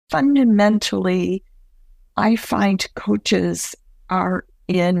fundamentally, I find coaches are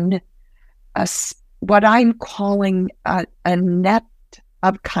in what I'm calling a net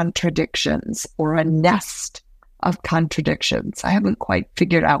of contradictions, or a nest of contradictions. I haven't quite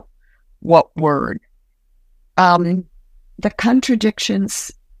figured out what word. The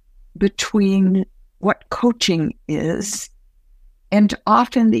contradictions between what coaching is and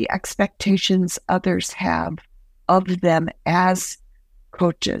often the expectations others have of them as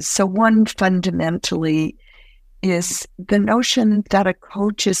coaches. So one fundamentally is the notion that a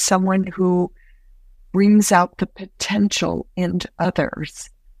coach is someone who brings out the potential in others,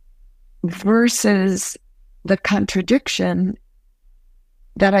 versus the contradiction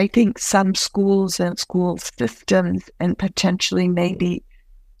that I think some schools and school systems and potentially maybe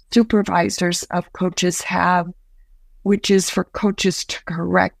supervisors of coaches have, which is for coaches to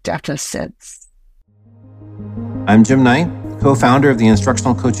correct deficits. I'm Jim Knight, co-founder of the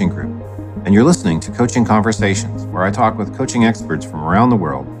Instructional Coaching Group, and you're listening to Coaching Conversations, where I talk with coaching experts from around the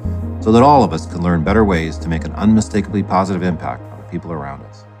world so that all of us can learn better ways to make an unmistakably positive impact on the people around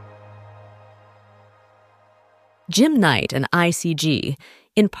us. Jim Knight and ICG,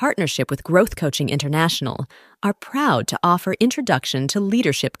 in partnership with Growth Coaching International, are proud to offer Introduction to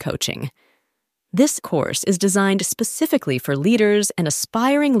Leadership Coaching. This course is designed specifically for leaders and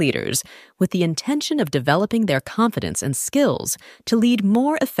aspiring leaders with the intention of developing their confidence and skills to lead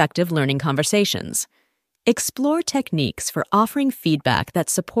more effective learning conversations. Explore techniques for offering feedback that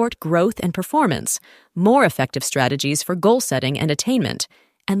support growth and performance, more effective strategies for goal setting and attainment,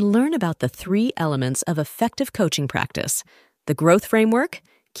 and learn about the 3 elements of effective coaching practice: the growth framework,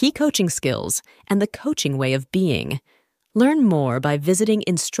 key coaching skills, and the coaching way of being. Learn more by visiting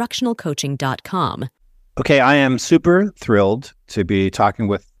instructionalcoaching.com. Okay, I am super thrilled to be talking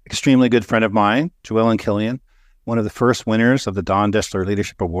with an extremely good friend of mine, Joellen Killion, one of the first winners of the Don Distler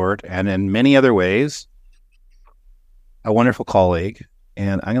Leadership Award, and in many other ways, a wonderful colleague.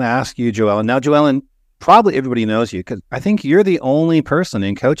 And I'm going to ask you, Joellen. Now, Joellen, probably everybody knows you because I think you're the only person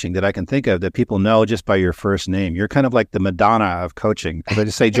in coaching that I can think of that people know just by your first name. You're kind of like the Madonna of coaching, because I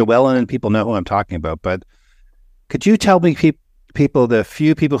just say Joellen and people know who I'm talking about. But could you tell me, people, the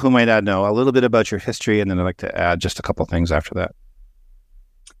few people who might not know, a little bit about your history, and then I'd like to add just a couple of things after that.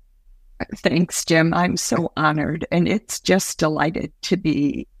 Thanks, Jim. I'm so honored, and it's just delighted to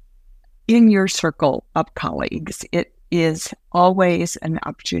be in your circle of colleagues. It is always an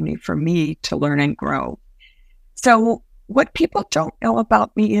opportunity for me to learn and grow. So what people don't know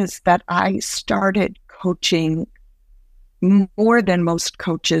about me is that I started coaching more than most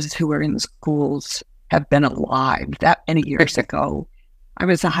coaches who are in schools have been alive that many years ago. I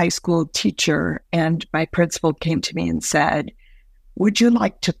was a high school teacher, and my principal came to me and said, "Would you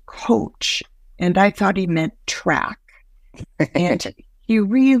like to coach?" And I thought he meant track. And he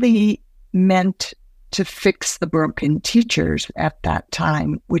really meant to fix the broken teachers at that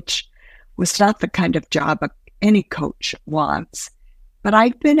time, which was not the kind of job any coach wants. But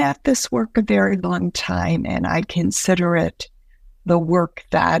I've been at this work a very long time, and I consider it the work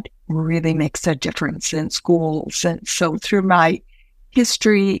that really makes a difference in schools. And so through my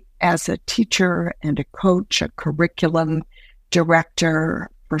history as a teacher and a coach, a curriculum director,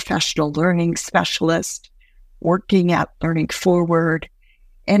 professional learning specialist, working at Learning Forward,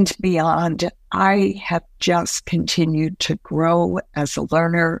 and beyond, I have just continued to grow as a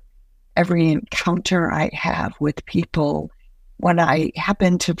learner. Every encounter I have with people when I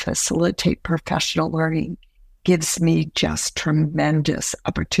happen to facilitate professional learning gives me just tremendous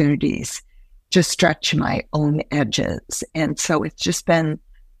opportunities to stretch my own edges. And so it's just been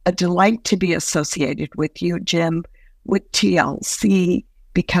a delight to be associated with you, Jim, with TLC,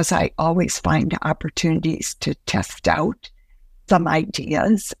 because I always find opportunities to test out some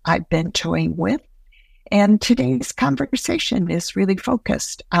ideas I've been toying with. And today's conversation is really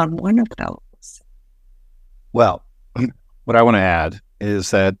focused on one of those. Well, what I want to add is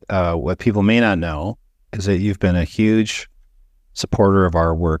that what people may not know is that you've been a huge supporter of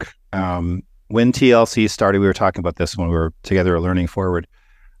our work. When TLC started, we were talking about this when we were together at Learning Forward.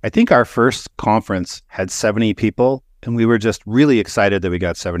 I think our first conference had 70 people, and we were just really excited that we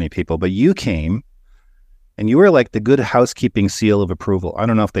got 70 people. But you came, and you were like the good housekeeping seal of approval. I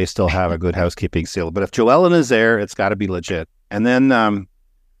don't know if they still have a good housekeeping seal, but if Joellen is there, it's got to be legit. And then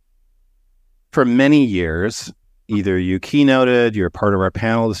for many years, either you keynoted, you're part of our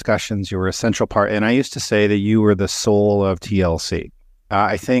panel discussions, you were a central part. And I used to say that you were the soul of TLC.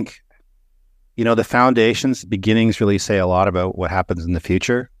 I think, the foundations, the beginnings really say a lot about what happens in the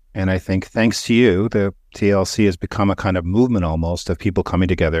future. And I think thanks to you, the TLC has become a kind of movement almost of people coming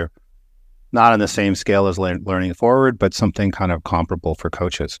together not on the same scale as learning forward, but something kind of comparable for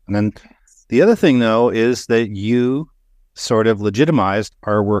coaches. And then the other thing, though, is that you sort of legitimized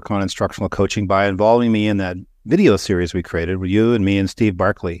our work on instructional coaching by involving me in that video series we created with you and me and Steve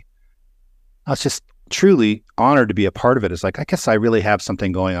Barkley. I was just truly honored to be a part of it. It's like, I guess I really have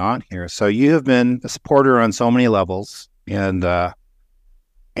something going on here. So you have been a supporter on so many levels, and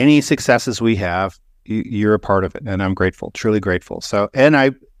any successes we have, you're a part of it. And I'm grateful, truly grateful. So, and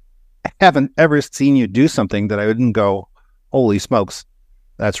I haven't ever seen you do something that I wouldn't go, holy smokes,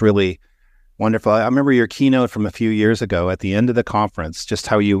 that's really wonderful. I remember your keynote from a few years ago at the end of the conference, just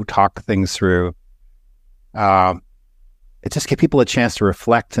how you talk things through. It just gave people a chance to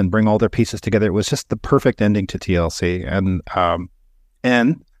reflect and bring all their pieces together. It was just the perfect ending to TLC.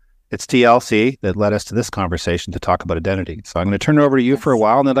 And it's TLC that led us to this conversation to talk about identity. So I'm going to turn it over to you for a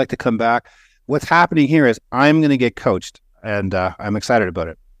while, and I'd like to come back. What's happening here is I'm going to get coached, and I'm excited about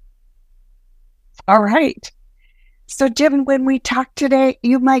it. All right. So, Jim, when we talk today,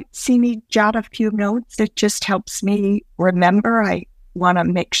 you might see me jot a few notes. It just helps me remember. I want to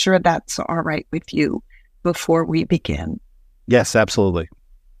make sure that's all right with you before we begin. Yes, absolutely.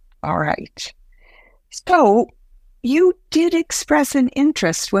 All right. So you did express an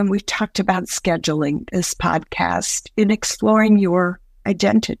interest when we talked about scheduling this podcast in exploring your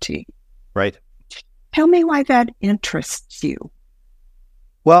identity. Right. Tell me why that interests you.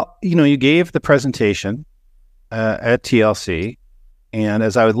 Well, you gave the presentation at TLC, and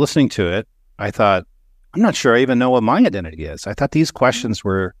as I was listening to it, I thought, I'm not sure I even know what my identity is. I thought these questions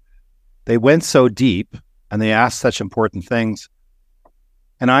they went so deep, and they asked such important things.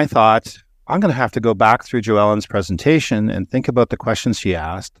 And I thought, I'm going to have to go back through Joellen's presentation and think about the questions she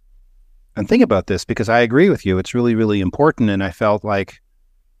asked and think about this, because I agree with you. It's really, really important. And I felt like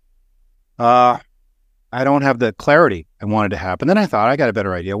I don't have the clarity I wanted to have. And then I thought, I got a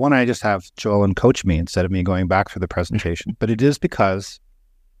better idea. Why don't I just have Joellen coach me instead of me going back through the presentation? But it is because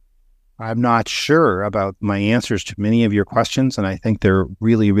I'm not sure about my answers to many of your questions, and I think they're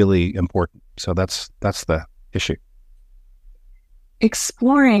really, really important. So that's the issue.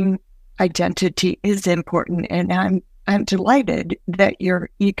 Exploring identity is important, and I'm delighted that you're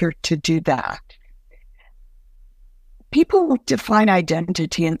eager to do that. People define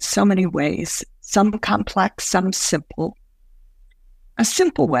identity in so many ways, some complex, some simple. A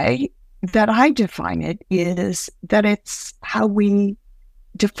simple way that I define it is that it's how we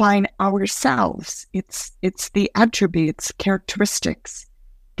define ourselves. It's the attributes, characteristics,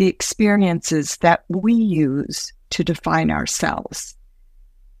 the experiences that we use to define ourselves.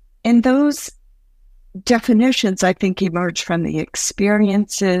 And those definitions, I think, emerge from the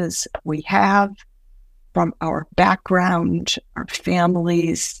experiences we have, from our background, our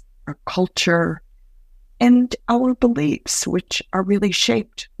families, our culture, and our beliefs, which are really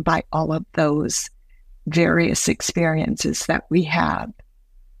shaped by all of those various experiences that we have.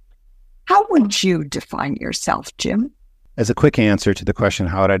 How would you define yourself, Jim? As a quick answer to the question,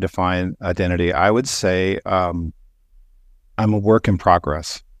 how would I define identity? I would say I'm a work in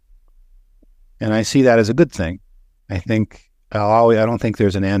progress. And I see that as a good thing. I think I don't think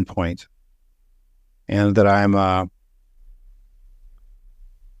there's an end point. And that I'm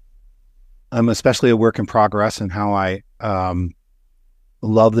especially a work in progress in how I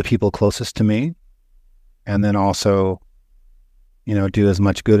love the people closest to me, and then also, do as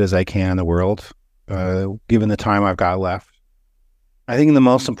much good as I can in the world, given the time I've got left. I think the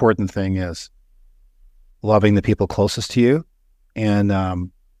most important thing is loving the people closest to you, and I've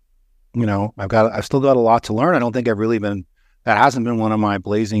still got a lot to learn. I don't think I've really been. That hasn't been one of my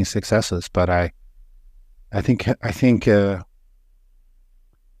blazing successes, but I think that's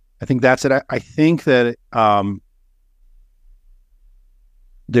it. I think that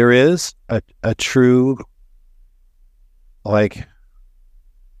there is a true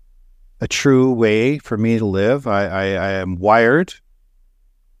way for me to live. I am wired,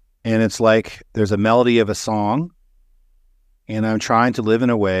 and it's like there's a melody of a song, and I'm trying to live in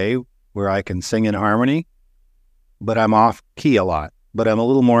a way where I can sing in harmony, but I'm off key a lot. But I'm a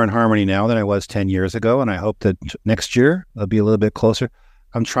little more in harmony now than I was 10 years ago, and I hope that next year I'll be a little bit closer.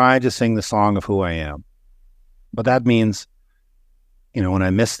 I'm trying to sing the song of who I am. But that means, when I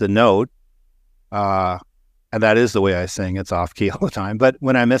miss the note, and that is the way I sing, it's off key all the time. But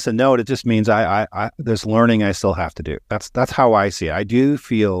when I miss a note, it just means I there's learning I still have to do. That's how I see it. I do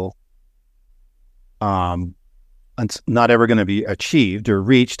feel it's not ever going to be achieved or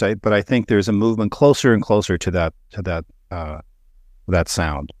reached, but I think there's a movement closer and closer to that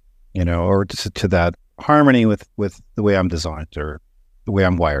sound, or to that harmony with the way I'm designed or the way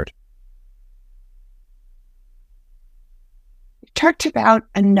I'm wired. talked about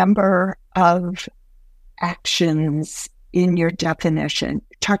a number of actions in your definition.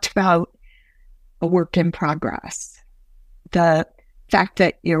 You talked about a work in progress, the fact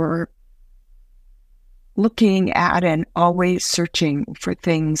that you're looking at and always searching for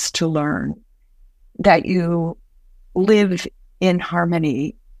things to learn, that you live in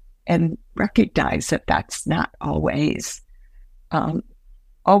harmony and recognize that that's not always on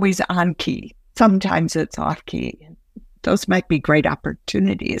key. Sometimes it's off key. Those might be great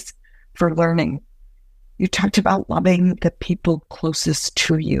opportunities for learning. You talked about loving the people closest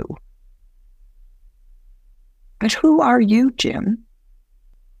to you. But who are you, Jim?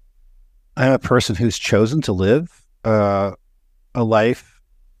 I'm a person who's chosen to live a life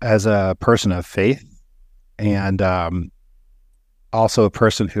as a person of faith, and also a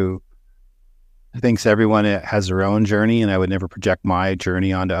person who thinks everyone has their own journey, and I would never project my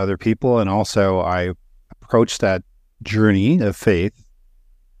journey onto other people. And also I approach that journey of faith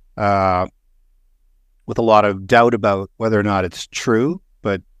with a lot of doubt about whether or not it's true,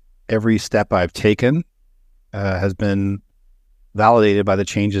 but every step I've taken has been validated by the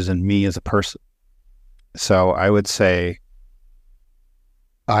changes in me as a person. So I would say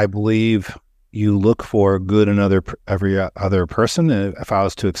I believe you look for good in every other person. If I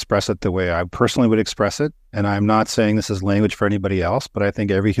was to express it the way I personally would express it, and I'm not saying this is language for anybody else, but I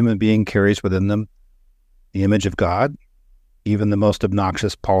think every human being carries within them the image of God. Even the most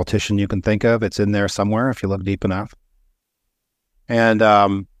obnoxious politician you can think of, it's in there somewhere if you look deep enough. And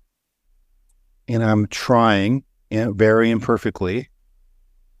I'm trying, very imperfectly,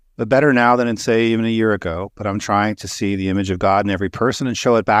 but better now than in, say, even a year ago, but I'm trying to see the image of God in every person and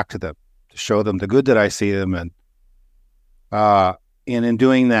show it back to them, to show them the good that I see them. And in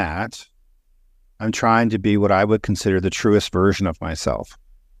doing that, I'm trying to be what I would consider the truest version of myself,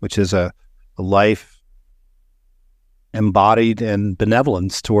 which is a life embodied in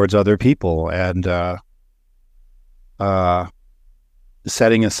benevolence towards other people, and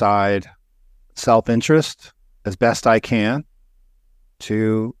setting aside self-interest as best I can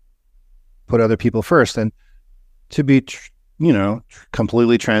to put other people first. And to be,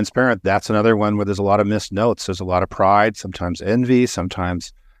 completely transparent, that's another one where there's a lot of missed notes. There's a lot of pride, sometimes envy,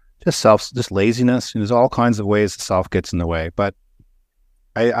 sometimes just laziness. And there's all kinds of ways the self gets in the way. But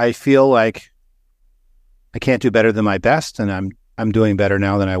I feel like I can't do better than my best, and I'm doing better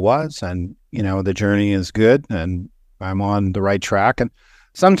now than I was. And, the journey is good, and I'm on the right track. And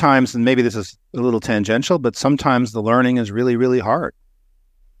sometimes, and maybe this is a little tangential, but sometimes the learning is really, really hard.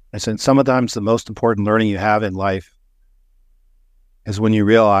 I said sometimes the most important learning you have in life is when you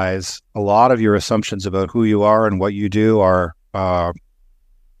realize a lot of your assumptions about who you are and what you do are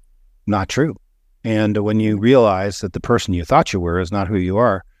not true. And when you realize that the person you thought you were is not who you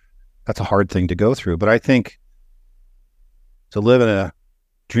are, that's a hard thing to go through. But I think to live in a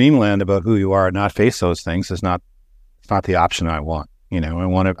dreamland about who you are and not face those things is not the option I want.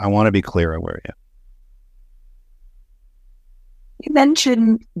 I want to be clear on where you. You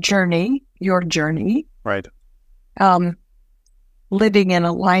mentioned your journey. Right. Living in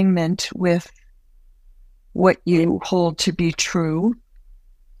alignment with what you hold to be true,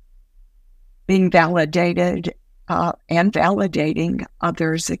 being validated and validating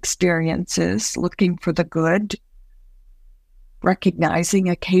others' experiences, looking for the good, recognizing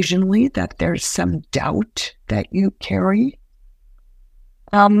occasionally that there's some doubt that you carry.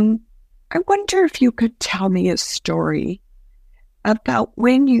 I wonder if you could tell me a story about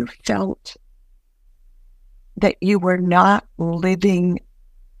when you felt that you were not living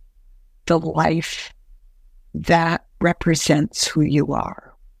the life that represents who you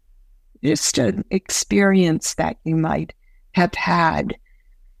are. Just an experience that you might have had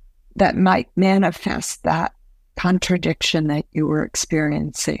that might manifest that contradiction that you were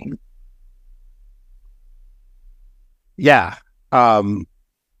experiencing. Yeah. I'm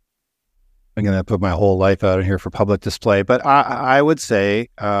going to put my whole life out in here for public display, but I would say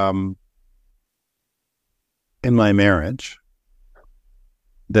in my marriage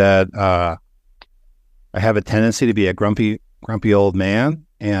that I have a tendency to be a grumpy old man.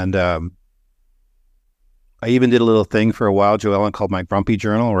 And I even did a little thing for a while, Joellen, called my grumpy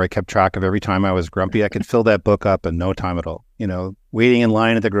journal, where I kept track of every time I was grumpy. I could fill that book up in no time at all. Waiting in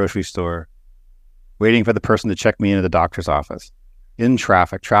line at the grocery store, waiting for the person to check me into the doctor's office, in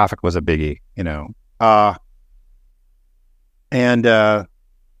traffic. Traffic was a biggie,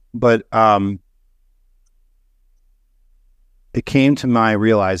 but it came to my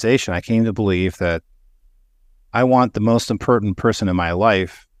realization. I came to believe that I want the most important person in my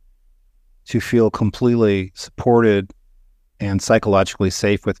life to feel completely supported and psychologically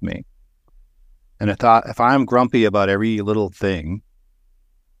safe with me. And I thought, if I'm grumpy about every little thing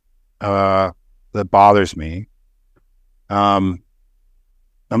that bothers me, I'm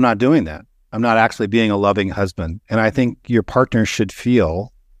not doing that. I'm not actually being a loving husband. And I think your partner should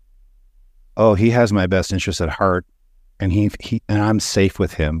feel, oh, he has my best interest at heart, and and I'm safe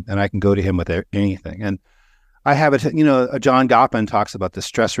with him, and I can go to him with anything. And I have it, John Gottman talks about the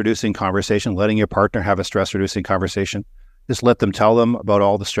stress-reducing conversation, letting your partner have a stress-reducing conversation. Just let them tell them about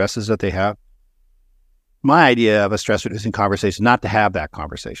all the stresses that they have. My idea of a stress-reducing conversation, not to have that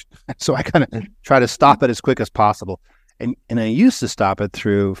conversation. So I kind of try to stop it as quick as possible. And I used to stop it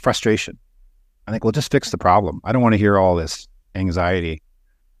through frustration. I think, well, just fix the problem. I don't want to hear all this anxiety.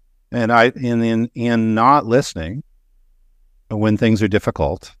 And in not listening when things are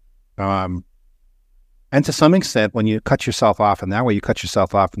difficult, and to some extent, when you cut yourself off, and that way you cut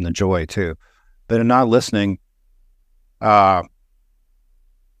yourself off from the joy too. But in not listening, I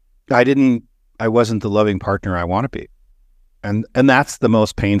wasn't the loving partner I want to be. And that's the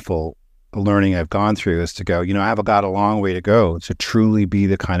most painful learning I've gone through, is to go, I've got a long way to go to truly be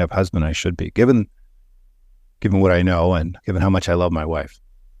the kind of husband I should be, given what I know and given how much I love my wife.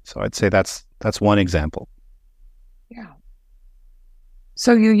 So I'd say that's one example. Yeah.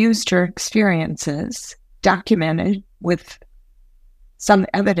 So you used your experiences, documented with some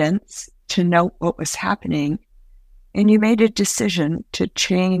evidence, to note what was happening, and you made a decision to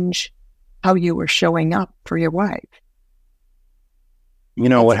change how you were showing up for your wife.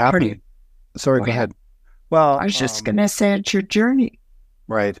 What happened? Sorry, go ahead. Well, I was just going to say it's your journey.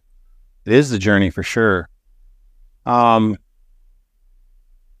 Right. It is the journey for sure. My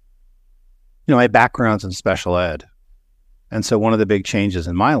background's in special ed. And so one of the big changes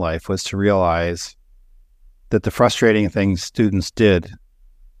in my life was to realize that the frustrating things students did,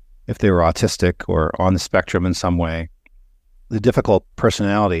 if they were autistic or on the spectrum in some way, the difficult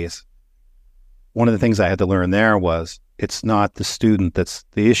personalities, one of the things I had to learn there was it's not the student that's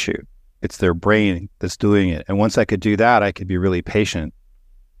the issue. It's their brain that's doing it. And once I could do that, I could be really patient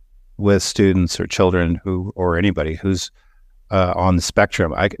with students or children or anybody who's on the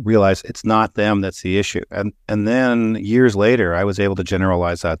spectrum. I realized it's not them that's the issue. And then years later, I was able to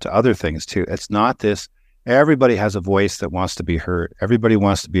generalize that to other things too. It's not this. Everybody has a voice that wants to be heard. Everybody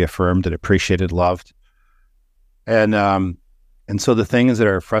wants to be affirmed and appreciated, loved. And so the things that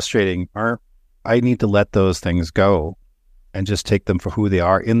are frustrating I need to let those things go and just take them for who they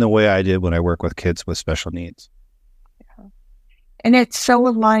are, in the way I did when I work with kids with special needs. Yeah. And it so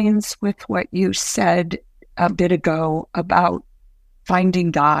aligns with what you said a bit ago about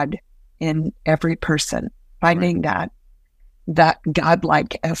finding God in every person, finding that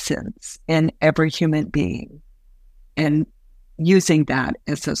godlike essence in every human being, and using that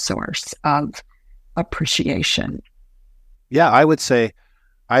as a source of appreciation. Yeah, I would say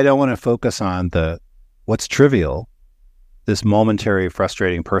I don't want to focus on what's trivial, this momentary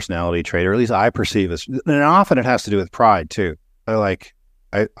frustrating personality trait, or at least I perceive as, and often it has to do with pride too. I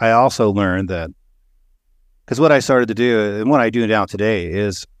also learned that, because what I started to do, and what I do now today,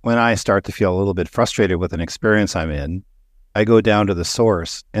 is when I start to feel a little bit frustrated with an experience I'm in, I go down to the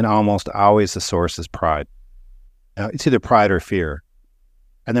source, and almost always the source is pride. It's either pride or fear.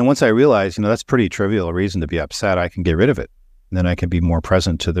 And then once I realize, that's pretty trivial a reason to be upset, I can get rid of it. And then I can be more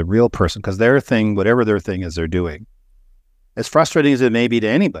present to the real person, because their thing, whatever their thing is they're doing, as frustrating as it may be to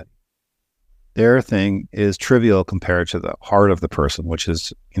anybody, their thing is trivial compared to the heart of the person, which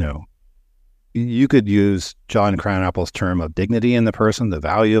is, you could use John Cranapple's term of dignity in the person, the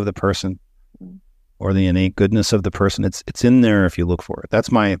value of the person, or the innate goodness of the person. It's in there if you look for it. That's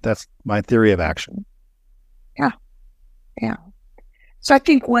my theory of action. Yeah. Yeah. So I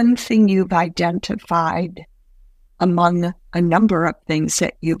think one thing you've identified among a number of things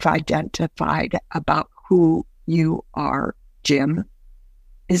that you've identified about who you are, Jim,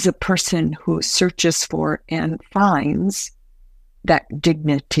 is a person who searches for and finds that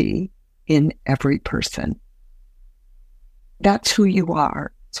dignity in every person. That's who you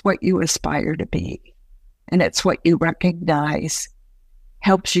are. It's what you aspire to be. And it's what you recognize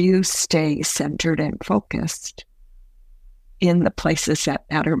helps you stay centered and focused in the places that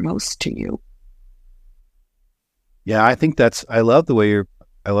matter most to you. Yeah, I think I love the way you're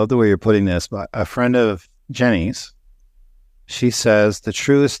putting this. A friend of Jenny's, she says, the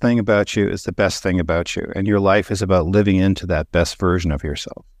truest thing about you is the best thing about you. And your life is about living into that best version of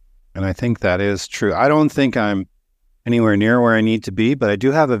yourself. And I think that is true. I don't think I'm anywhere near where I need to be, but I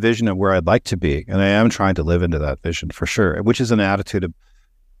do have a vision of where I'd like to be. And I am trying to live into that vision for sure, which is an attitude of,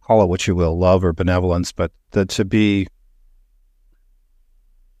 call it what you will, love or benevolence, but to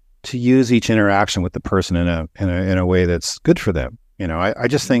use each interaction with the person in a way that's good for them. I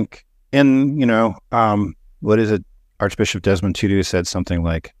just think And, what is it? Archbishop Desmond Tutu said something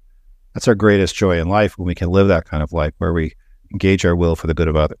like, that's our greatest joy in life, when we can live that kind of life where we engage our will for the good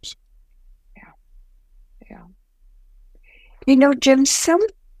of others. Yeah. Jim, some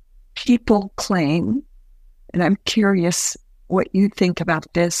people claim, and I'm curious what you think about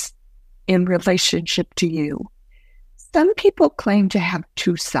this in relationship to you. Some people claim to have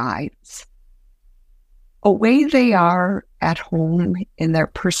two sides. A way they are at home in their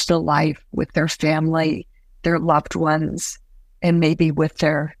personal life with their family, their loved ones, and maybe with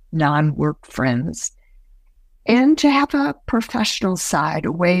their non-work friends. And to have a professional side,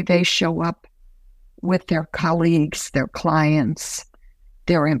 a way they show up with their colleagues, their clients,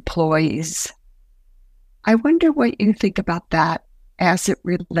 their employees. I wonder what you think about that as it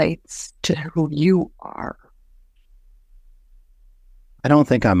relates to who you are. I don't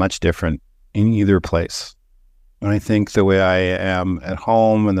think I'm much different in either place. And I think the way I am at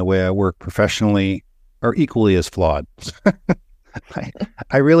home and the way I work professionally are equally as flawed.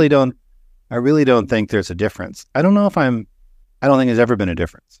 I really don't think there's a difference. I don't think there's ever been a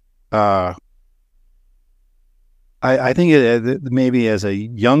difference. I think maybe as a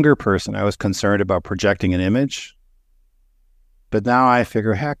younger person, I was concerned about projecting an image. But now I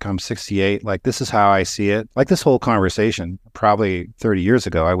figure, heck, I'm 68. Like, this is how I see it. Like this whole conversation, probably 30 years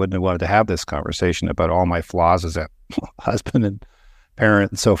ago, I wouldn't have wanted to have this conversation about all my flaws as a husband and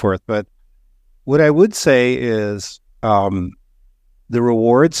parent and so forth. But what I would say is the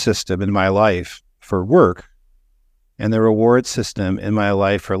reward system in my life for work and the reward system in my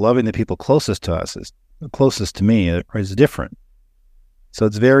life for loving the people closest to us, closest to me, is different. So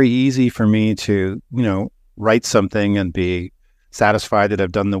it's very easy for me to, write something and be satisfied that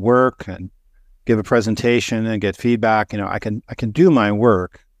I've done the work and give a presentation and get feedback. I can do my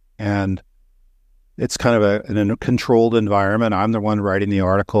work, and it's kind of in a controlled environment. I'm the one writing the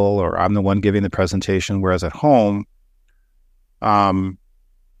article, or I'm the one giving the presentation. Whereas at home,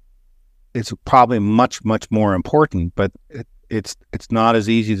 it's probably much, much more important, but it's not as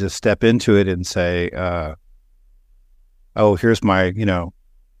easy to step into it and say, oh, here's my,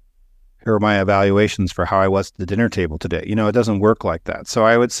 here are my evaluations for how I was at the dinner table today. It doesn't work like that. So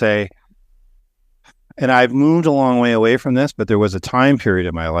I would say, and I've moved a long way away from this, but there was a time period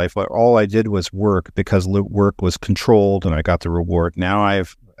in my life where all I did was work because work was controlled and I got the reward. Now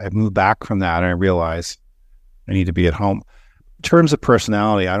I've moved back from that, and I realize I need to be at home. In terms of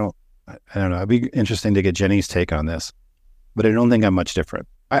personality, I don't know. It'd be interesting to get Jenny's take on this, but I don't think I'm much different.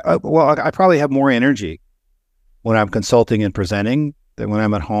 I probably have more energy when I'm consulting and presenting than when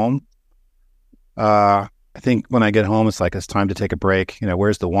I'm at home. I think when I get home, it's like, it's time to take a break.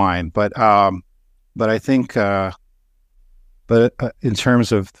 Where's the wine? But I think, in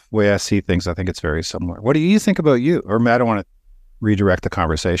terms of the way I see things, I think it's very similar. What do you think about you? Or I don't want to redirect the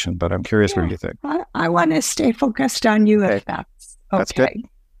conversation, but I'm curious what you think. I want to stay focused on you, if that's okay. That's good.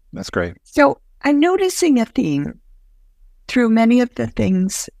 That's great. So I'm noticing a theme through many of the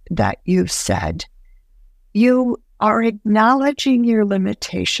things that you've said. You are acknowledging your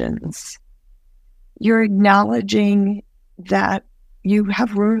limitations. You're acknowledging that you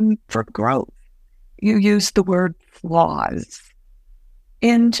have room for growth. You use the word flaws.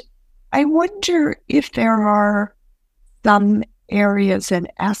 And I wonder if there are some areas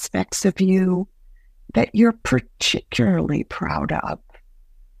and aspects of you that you're particularly proud of,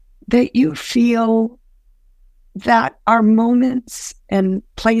 that you feel that are moments and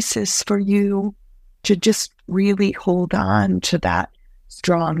places for you to just really hold on to that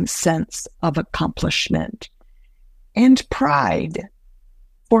strong sense of accomplishment and pride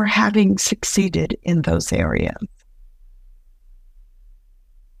for having succeeded in those areas.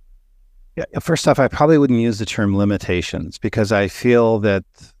 Yeah, first off, I probably wouldn't use the term limitations, because I feel that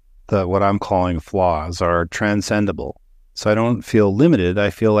what I'm calling flaws are transcendable. So I don't feel limited. I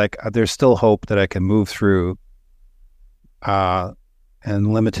feel like there's still hope that I can move through, and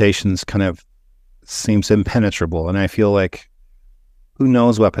limitations kind of seems impenetrable. And I feel like, who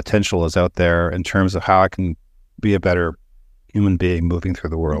knows what potential is out there in terms of how I can be a better human being moving through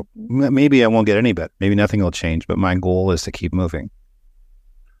the world. Maybe I won't get any better. Maybe nothing will change, but my goal is to keep moving.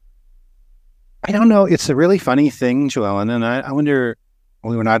 I don't know. It's a really funny thing, Joellen, and I wonder,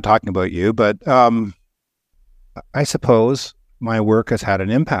 well, we're not talking about you, but I suppose my work has had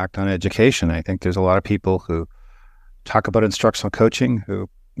an impact on education. I think there's a lot of people who talk about instructional coaching who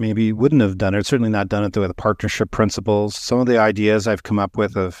maybe wouldn't have done it, certainly not done it with the partnership principles. Some of the ideas I've come up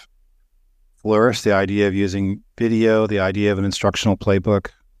with have flourished, the idea of using video, the idea of an instructional playbook,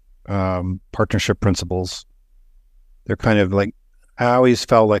 partnership principles. They're kind of like, I always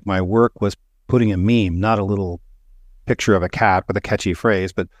felt like my work was putting a meme, not a little picture of a cat with a catchy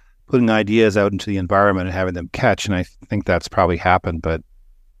phrase, but putting ideas out into the environment and having them catch. And I think that's probably happened, but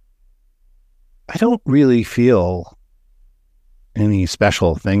I don't really feel any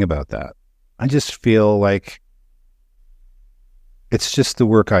special thing about that. I just feel like it's just the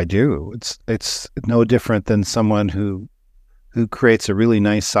work I do. It's no different than someone who creates a really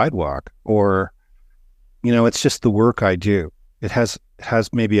nice sidewalk, or, it's just the work I do. It has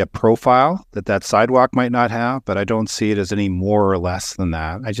maybe a profile that sidewalk might not have, but I don't see it as any more or less than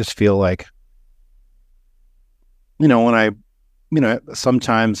that. I just feel like,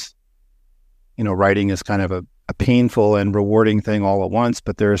 sometimes, writing is kind of a painful and rewarding thing all at once,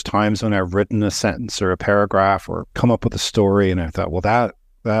 but there's times when I've written a sentence or a paragraph or come up with a story and I thought, well,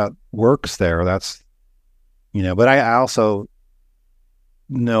 that works there. That's, but I also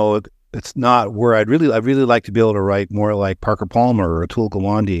know it's not where I'd really like to be able to write more like Parker Palmer or Atul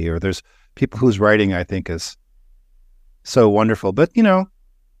Gawande, or there's people whose writing I think is so wonderful. But,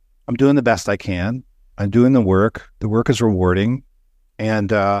 I'm doing the best I can. I'm doing the work. The work is rewarding.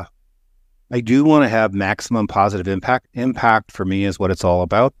 And I do want to have maximum positive impact. Impact for me is what it's all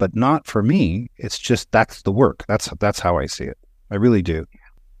about, but not for me. It's just, that's the work. That's how I see it. I really do.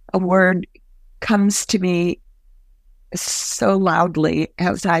 A word comes to me so loudly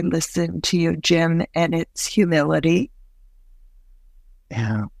as I listen to you, Jim, and it's humility.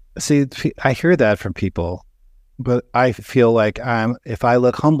 Yeah. See, I hear that from people, but I feel like if I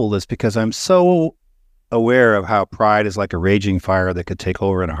look humble, it's because I'm so aware of how pride is like a raging fire that could take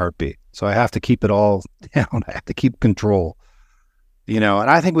over in a heartbeat. So I have to keep it all down. I have to keep control, and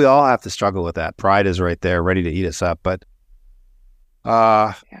I think we all have to struggle with that. Pride is right there, ready to eat us up. But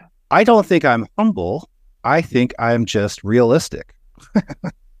I don't think I'm humble. I think I'm just realistic.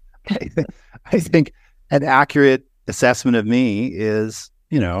 I think an accurate assessment of me is,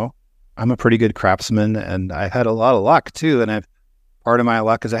 I'm a pretty good craftsman, and I've had a lot of luck too. And part of my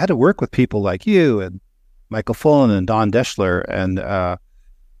luck is I had to work with people like you and Michael Fullen and Don Deschler, and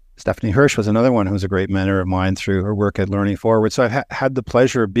Stephanie Hirsch was another one who was a great mentor of mine through her work at Learning Forward. So I've had the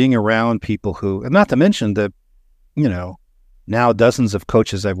pleasure of being around people who, and not to mention the, now dozens of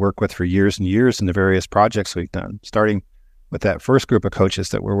coaches I've worked with for years and years in the various projects we've done, starting with that first group of coaches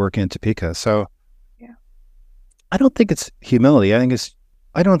that we're working in Topeka. So I don't think it's humility. I think it's,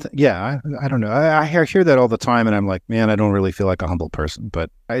 I don't know. I hear that all the time, and I'm like, man, I don't really feel like a humble person, but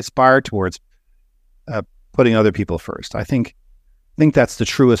I aspire towards putting other people first. I think that's the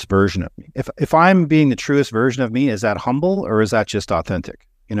truest version of me. If I'm being the truest version of me, is that humble or is that just authentic?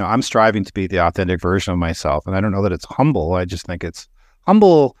 I'm striving to be the authentic version of myself, and I don't know that it's humble. I just think it's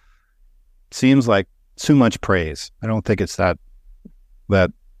humble. Seems like too much praise. I don't think it's that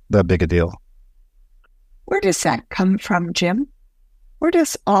big a deal. Where does that come from, Jim? Where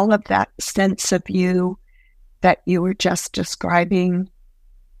does all of that sense of you that you were just describing,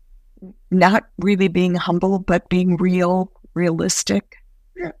 not really being humble, but being realistic,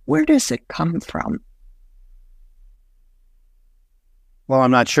 where does it come from? Well,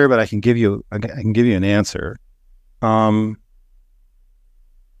 I'm not sure, but I can give you an answer. So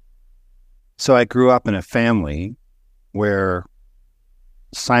I grew up in a family where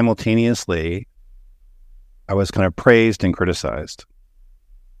simultaneously I was kind of praised and criticized.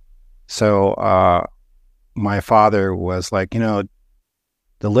 So my father was like, the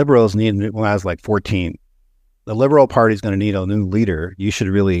liberals need, when I was like 14, the Liberal Party is going to need a new leader. You should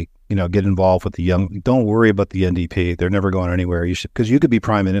really, get involved with the young. Don't worry about the NDP. They're never going anywhere. You should, because you could be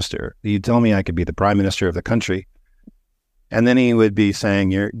prime minister. You tell me I could be the prime minister of the country. And then he would be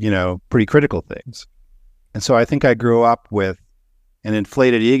saying, pretty critical things. And so I think I grew up with an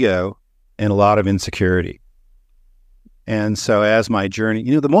inflated ego and a lot of insecurity. And so as my journey,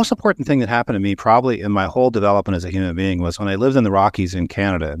 the most important thing that happened to me probably in my whole development as a human being was when I lived in the Rockies in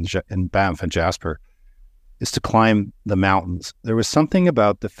Canada, in Banff and Jasper, is to climb the mountains. There was something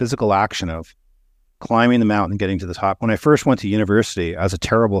about the physical action of climbing the mountain and getting to the top. When I first went to university, I was a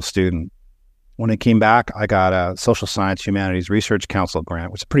terrible student. When I came back, I got a Social Science Humanities Research Council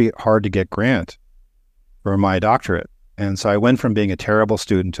grant, which is a pretty hard to get grant for my doctorate. And so I went from being a terrible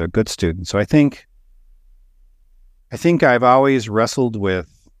student to a good student. So I think I've always wrestled with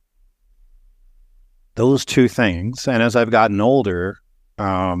those two things. And as I've gotten older,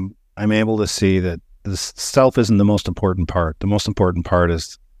 I'm able to see that the self isn't the most important part. The most important part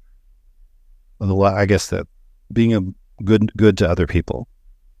is, I guess, that being a good to other people.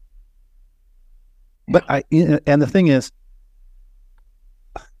 But and the thing is,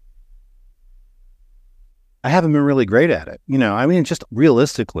 I haven't been really great at it. Just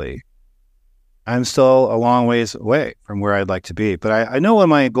realistically, I'm still a long ways away from where I'd like to be. But I know what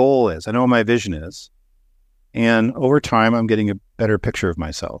my goal is. I know what my vision is. And over time, I'm getting a better picture of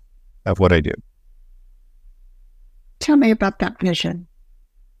myself. of what I do. Tell me about that vision.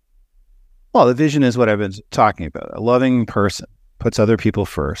 Well, the vision is what I've been talking about. A loving person puts other people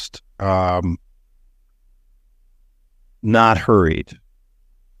first, not hurried,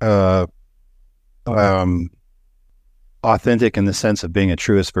 authentic in the sense of being a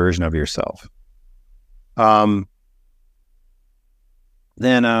truest version of yourself. And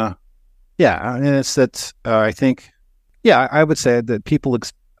it's that I think, I would say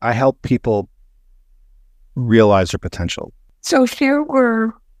that I help people realize their potential. So if there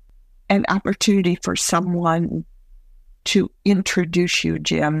were an opportunity for someone to introduce you,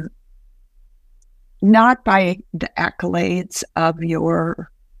 Jim, not by the accolades of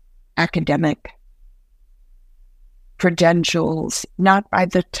your academic credentials, not by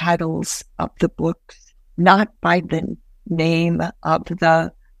the titles of the books, not by the name of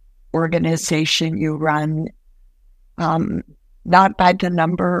the organization you run, not by the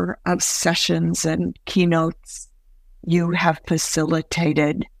number of sessions and keynotes you have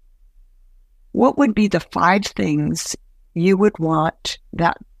facilitated, what would be the 5 things you would want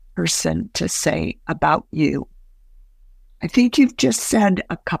that person to say about you? I think you've just said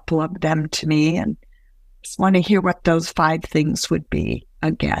a couple of them to me, and just want to hear what those 5 things would be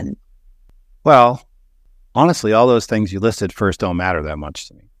again. Well, honestly, all those things you listed first don't matter that much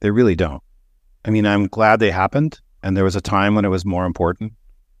to me. They really don't. I mean, I'm glad they happened, and there was a time when it was more important.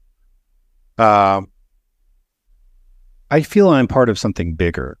 I feel I'm part of something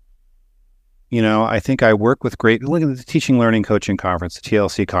bigger. I think I work with look at the Teaching, Learning, Coaching Conference, the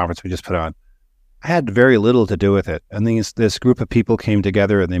TLC conference we just put on. I had very little to do with it. And this group of people came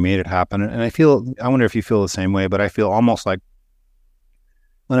together and they made it happen. And I wonder if you feel the same way, but I feel almost like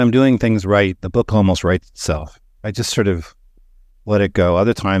when I'm doing things right, the book almost writes itself. I just sort of let it go.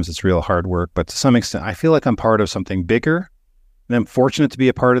 Other times it's real hard work, but to some extent, I feel like I'm part of something bigger. And I'm fortunate to be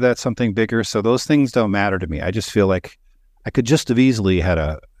a part of that something bigger. So those things don't matter to me. I just feel like I could just have easily had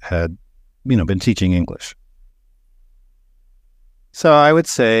been teaching English. So I would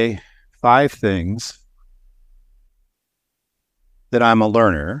say 5 things: that I'm a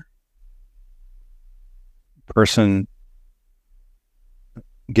learner, person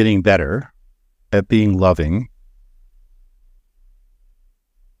getting better at being loving,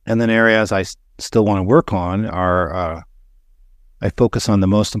 and then areas I still want to work on are I focus on the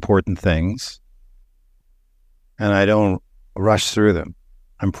most important things and I don't rush through them.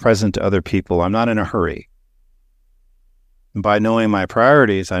 I'm present to other people. I'm not in a hurry. And by knowing my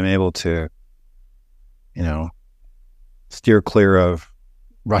priorities, I'm able to, steer clear of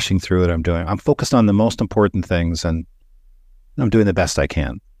rushing through what I'm doing. I'm focused on the most important things and I'm doing the best I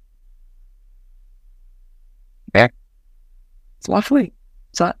can. Yeah. It's lovely.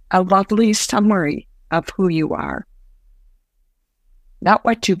 It's a lovely summary of who you are. Not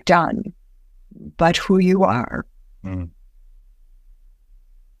what you've done, but who you are. Mm.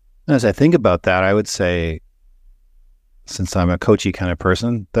 As I think about that, I would say, since I'm a coachy kind of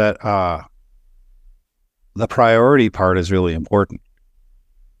person, that the priority part is really important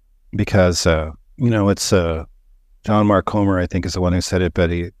because, it's John Mark Comer, I think, is the one who said it,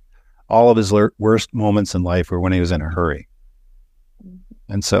 but all of his worst moments in life were when he was in a hurry.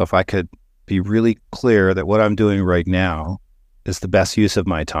 And so if I could be really clear that what I'm doing right now is the best use of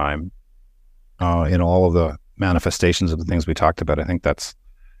my time in all of the manifestations of the things we talked about, I think that's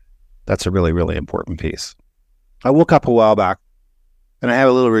a really, really important piece. I woke up a while back and I have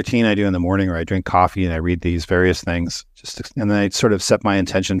a little routine I do in the morning where I drink coffee and I read these various things and then I sort of set my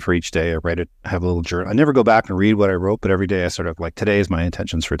intention for each day. I write it, I have a little journal. I never go back and read what I wrote, but every day I sort of like, today is my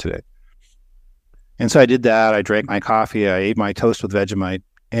intentions for today. And so I did that. I drank my coffee. I ate my toast with Vegemite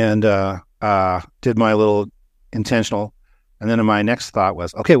and did my little intentional. And then my next thought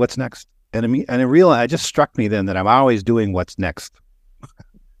was, okay, what's next? And it just struck me then that I'm always doing what's next.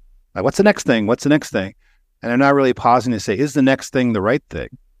 Like, what's the next thing? What's the next thing? And I'm not really pausing to say, is the next thing the right thing?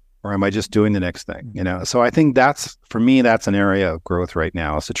 Or am I just doing the next thing? So I think for me, that's an area of growth right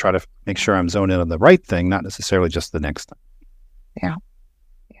now, is to try to make sure I'm zoned in on the right thing, not necessarily just the next thing. Yeah.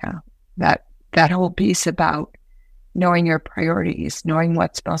 That whole piece about knowing your priorities, knowing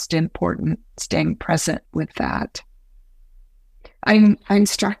what's most important, staying present with that. I'm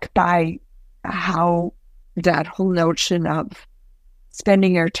struck by how that whole notion of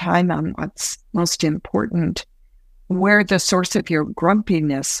spending your time on what's most important, where the source of your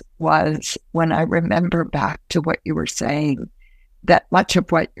grumpiness was, when I remember back to what you were saying, that much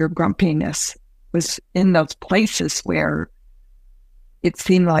of what your grumpiness was in those places where it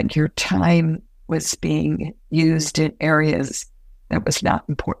seemed like your time was being used in areas that was not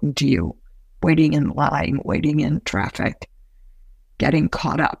important to you, waiting in line, waiting in traffic. getting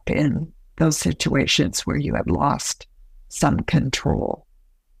caught up in those situations where you have lost some control.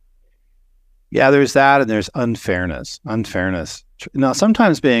 Yeah, there's that, and there's unfairness. Now,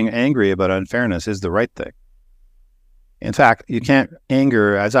 sometimes being angry about unfairness is the right thing. In fact, you can't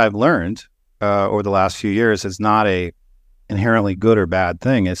anger, as I've learned over the last few years, is not a inherently good or bad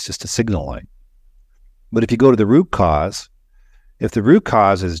thing. It's just a signaling. But if you go to the root cause, if the root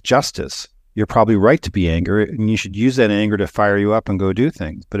cause is justice, you're probably right to be angry, and you should use that anger to fire you up and go do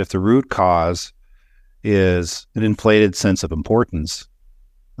things. But if the root cause is an inflated sense of importance,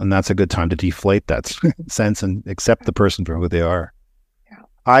 and that's a good time to deflate that sense and accept the person for who they are. Yeah.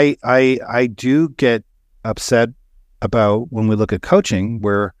 I do get upset about when we look at coaching,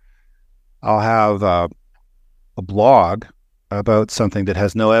 where I'll have a blog about something that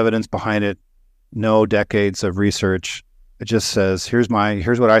has no evidence behind it, no decades of research. It just says, here's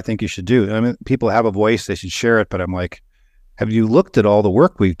what I think you should do. I mean, people have a voice, they should share it, but I'm like, have you looked at all the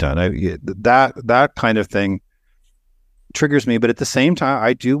work we've done? That kind of thing triggers me. But at the same time,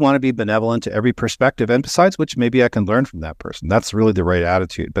 I do want to be benevolent to every perspective. And besides which, maybe I can learn from that person. That's really the right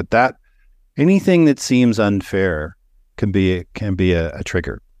attitude. But anything that seems unfair can be a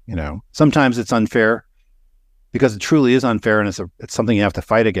trigger. Sometimes it's unfair because it truly is unfair, and it's something you have to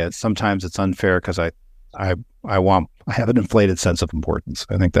fight against. Sometimes it's unfair because I have an inflated sense of importance.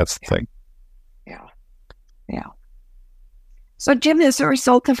 I think that's the thing. Yeah. So, Jim, as a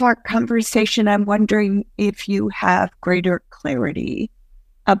result of our conversation, I'm wondering if you have greater clarity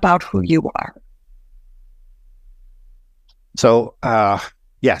about who you are. So,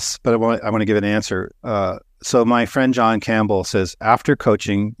 yes, but I want to give an answer. So my friend John Campbell says, after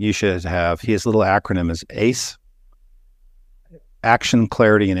coaching, you should have, his little acronym is ACE, action,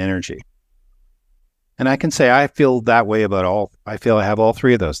 clarity, and energy. And I can say I feel that way I feel I have all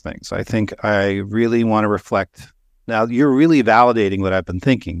three of those things. I think I really want to reflect. Now, you're really validating what I've been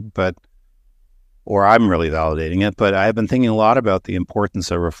thinking, or I'm really validating it, but I've been thinking a lot about the importance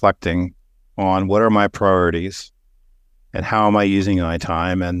of reflecting on what are my priorities and how am I using my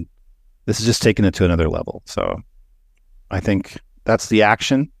time. And this is just taking it to another level. So I think that's the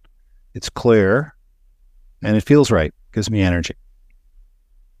action. It's clear and it feels right. Gives me energy.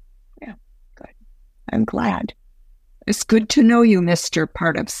 Yeah, good. I'm glad. It's good to know you, Mr.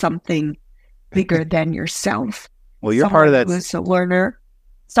 Part of something bigger than yourself. Well, you're part of that. Who's a learner,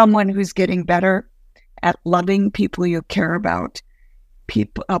 someone who's getting better at loving people you care about,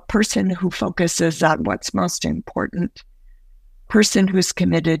 a person who focuses on what's most important, person who's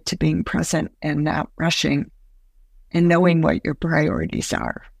committed to being present and not rushing, and knowing what your priorities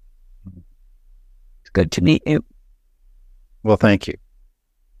are. It's good to meet you. Well, thank you.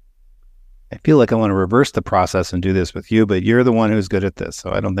 I feel like I want to reverse the process and do this with you, but you're the one who's good at this,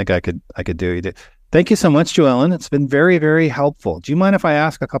 so I don't think I could do it. Thank you so much, Joellen. It's been very, very helpful. Do you mind if I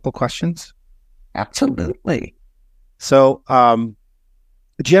ask a couple questions? Absolutely. So,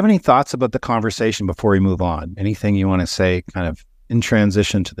 do you have any thoughts about the conversation before we move on? Anything you want to say kind of in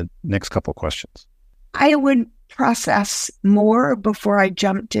transition to the next couple questions? I would process more before I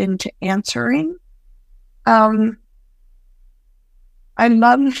jumped into answering. I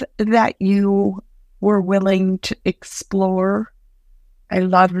love that you were willing to explore. I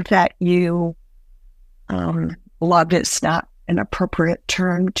love that you, love is not an appropriate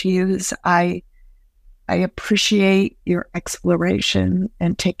term to use. I appreciate your exploration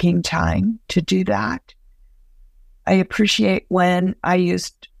and taking time to do that. I appreciate when I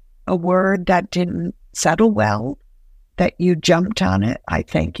used a word that didn't settle well, that you jumped on it. I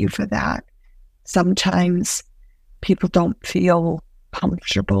thank you for that. Sometimes people don't feel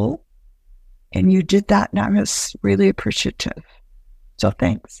comfortable, and you did that, and I was really appreciative. So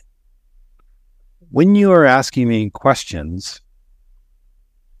thanks. When you are asking me questions,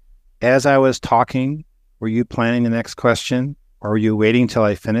 as I was talking, were you planning the next question, or were you waiting till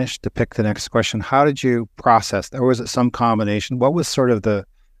I finished to pick the next question? How did you process? Or was it some combination? What was sort of the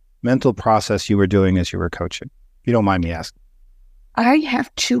mental process you were doing as you were coaching? If you don't mind me asking. I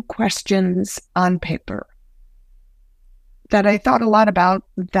have two questions on paper that I thought a lot about,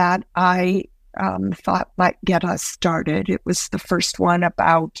 that I thought might get us started. It was the first one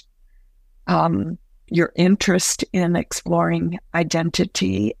about your interest in exploring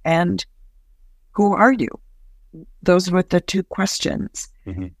identity and who are you? Those were the two questions.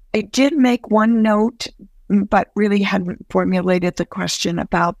 Mm-hmm. I did make one note, but really hadn't formulated the question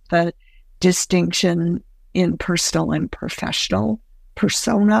about the distinction in personal and professional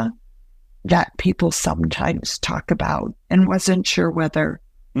persona that people sometimes talk about, and wasn't sure whether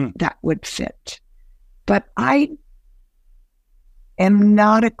that would fit. But I am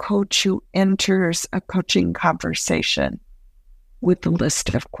not a coach who enters a coaching conversation with a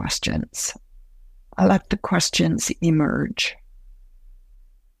list of questions. I let the questions emerge.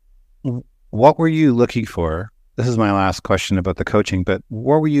 What were you looking for? This is my last question about the coaching, but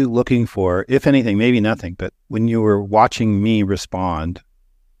what were you looking for, if anything, maybe nothing, but when you were watching me respond,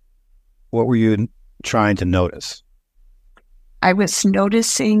 what were you trying to notice? I was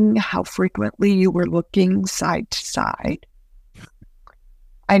noticing how frequently you were looking side to side.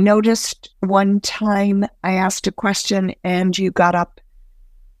 I noticed one time I asked a question and you got up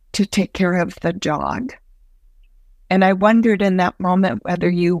to take care of the dog. And I wondered in that moment whether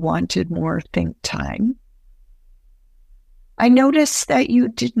you wanted more think time. I noticed that you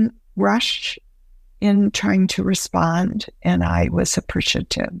didn't rush in trying to respond, and I was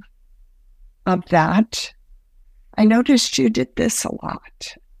appreciative of that. I noticed you did this a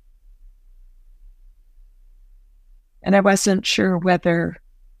lot. And I wasn't sure whether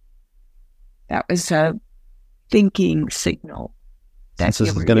that was a thinking signal that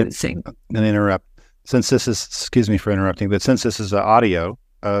you were using. I'm going to interrupt. Since this is, excuse me for interrupting, but since this is audio,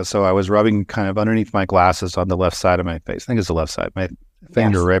 so I was rubbing kind of underneath my glasses on the left side of my face. I think it's the left side. My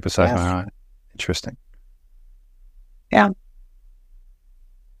finger right beside my eye. Interesting. Yeah.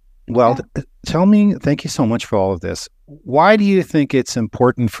 Well, tell me, thank you so much for all of this. Why do you think it's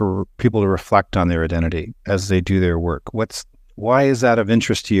important for people to reflect on their identity as they do their work? Why is that of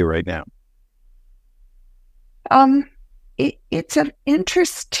interest to you right now? It's of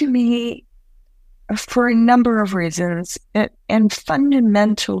interest to me for a number of reasons. And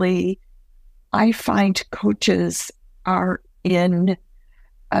fundamentally, I find coaches are in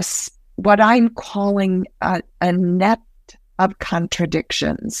what I'm calling a net of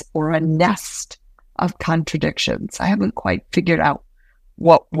contradictions, or a nest of contradictions. I haven't quite figured out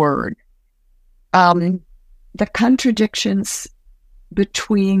what word. The contradictions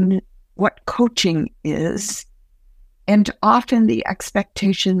between what coaching is and often the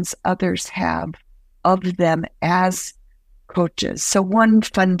expectations others have of them as coaches. So one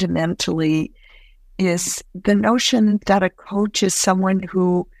fundamentally is the notion that a coach is someone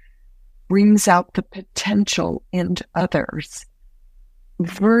who brings out the potential in others,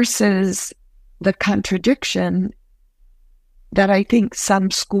 versus the contradiction that I think some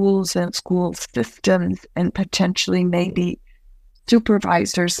schools and school systems and potentially maybe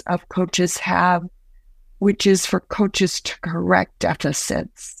supervisors of coaches have, which is for coaches to correct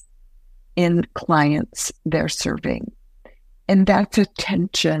deficits in clients they're serving. And that's a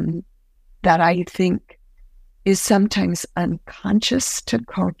tension that I think is sometimes unconscious to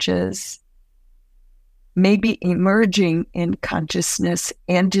coaches, maybe emerging in consciousness,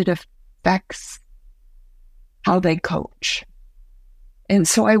 and it affects how they coach. And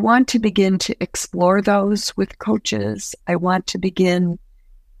so I want to begin to explore those with coaches. I want to begin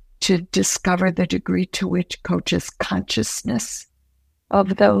to discover the degree to which coaches' consciousness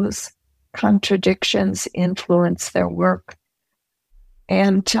of those contradictions influence their work.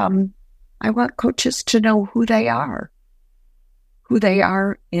 And I want coaches to know who they are. Who they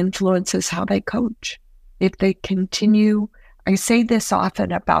are influences how they coach. If they continue, I say this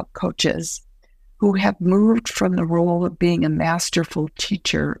often about coaches who have moved from the role of being a masterful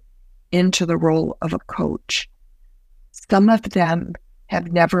teacher into the role of a coach. Some of them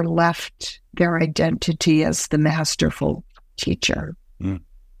have never left their identity as the masterful teacher.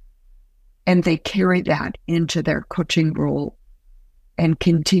 And they carry that into their coaching role and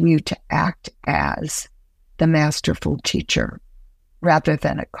continue to act as the masterful teacher rather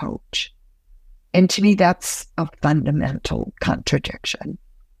than a coach. And to me, that's a fundamental contradiction.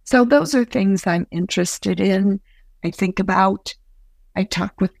 So those are things I'm interested in. I think about, I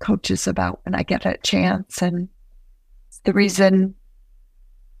talk with coaches about when I get a chance, and it's the reason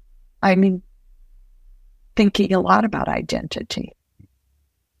I'm thinking a lot about identity.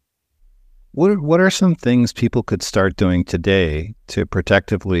 What are some things people could start doing today to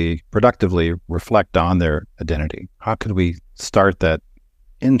productively reflect on their identity? How could we start that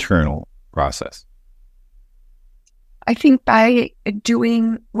internal process? I think by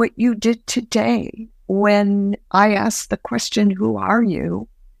doing what you did today, when I asked the question, who are you?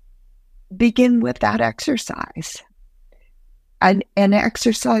 Begin with that exercise. An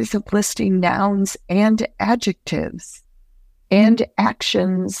exercise of listing nouns and adjectives and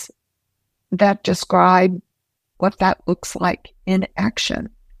actions that describe what that looks like in action.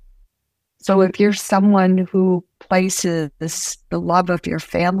 So if you're someone who places the love of your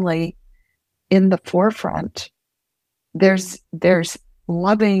family in the forefront, there's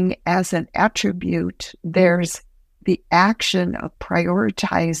loving as an attribute. There's the action of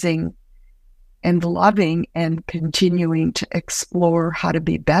prioritizing and loving and continuing to explore how to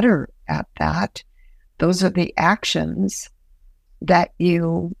be better at that. Those are the actions. that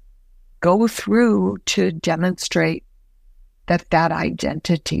you go through to demonstrate that that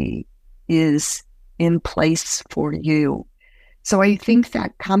identity is in place for you. So I think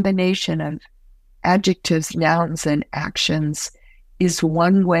that combination of adjectives, nouns, and actions is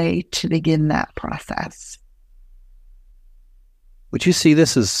one way to begin that process. Would you see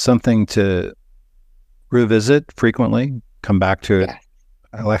this as something to revisit frequently, come back to it?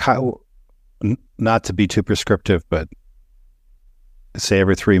 Yes. Like how, not to be too prescriptive, but say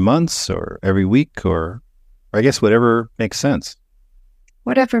every 3 months or every week, or I guess whatever makes sense.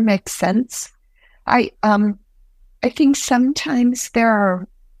 Whatever makes sense. I think sometimes there are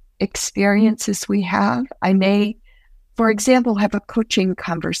experiences we have. I may, for example, have a coaching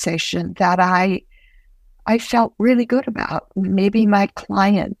conversation that I felt really good about. Maybe my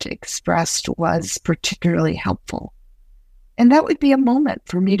client expressed was particularly helpful. And that would be a moment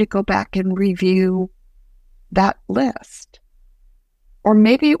for me to go back and review that list. Or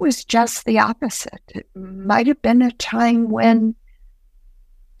maybe it was just the opposite. It might have been a time when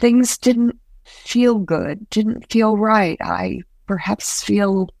things didn't feel good, didn't feel right. I perhaps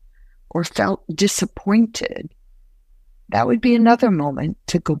felt disappointed. That would be another moment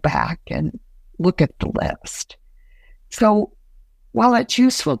to go back and look at the list. So while it's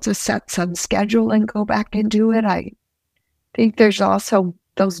useful to set some schedule and go back and do it, I think there's also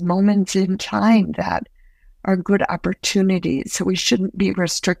those moments in time that are good opportunities. So we shouldn't be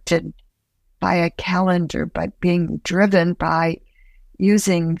restricted by a calendar, but being driven by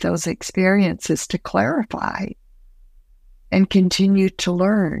using those experiences to clarify and continue to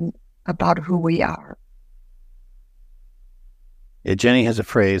learn about who we are. Yeah, Jenny has a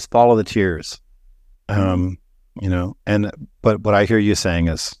phrase, follow the tears. But what I hear you saying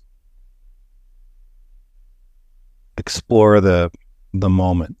is explore the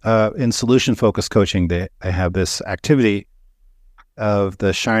moment. In solution-focused coaching, they have this activity of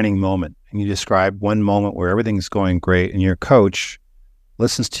the shining moment. And you describe one moment where everything's going great and your coach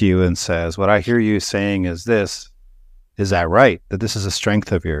listens to you and says, what I hear you saying is this. Is that right? That this is a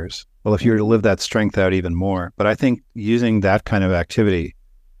strength of yours? Well, if you were to live that strength out even more. But I think using that kind of activity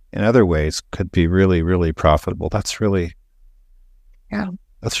in other ways could be really, really profitable. That's really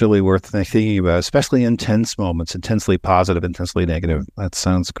worth thinking about, especially intense moments, intensely positive, intensely negative. That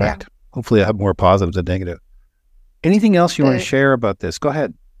sounds great. Yeah. Hopefully I have more positive than negative. Anything else you want to share about this? Go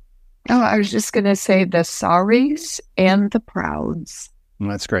ahead. Oh, I was just going to say the sorries and the prouds.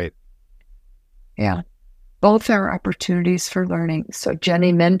 That's great. Yeah. Both are opportunities for learning. So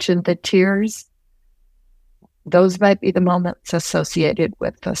Jenny mentioned the tears. Those might be the moments associated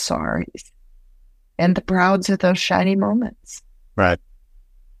with the sorries. And the prouds are those shiny moments. Right.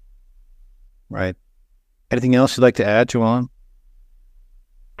 Right. Anything else you'd like to add, Joellen?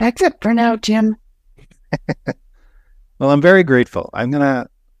 That's it for now, Jim. Well, I'm very grateful.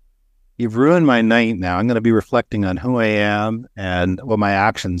 You've ruined my night now. I'm going to be reflecting on who I am and what my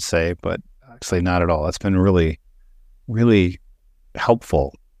actions say, but actually not at all. It's been really, really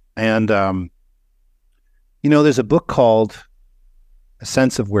helpful. And, there's a book called A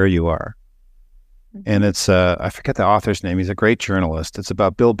Sense of Where You Are. And it's, I forget the author's name. He's a great journalist. It's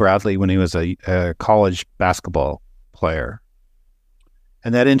about Bill Bradley when he was a college basketball player.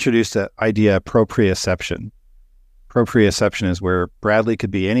 And that introduced the idea of proprioception. Proprioception is where Bradley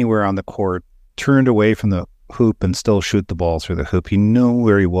could be anywhere on the court, turned away from the hoop and still shoot the ball through the hoop. He knew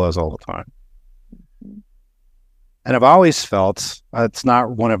where he was all the time. And I've always felt it's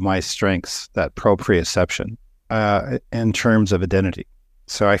not one of my strengths, that proprioception, in terms of identity.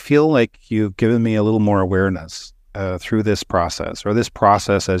 So I feel like you've given me a little more awareness through this process, or this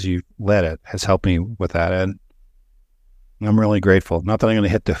process as you led it has helped me with that. And I'm really grateful. Not that I'm going to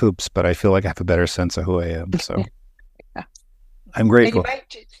hit the hoops, but I feel like I have a better sense of who I am. So yeah. I'm grateful.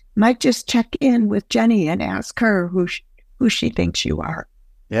 You might just check in with Jenny and ask her who she thinks you are.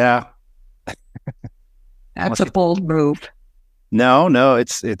 Yeah. That's a bold move. No,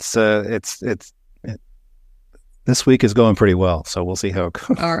 it's this week is going pretty well, so we'll see how it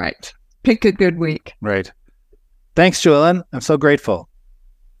goes. All right. Pick a good week. Right. Thanks, Joellen. I'm so grateful.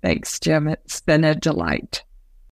 Thanks, Jim. It's been a delight.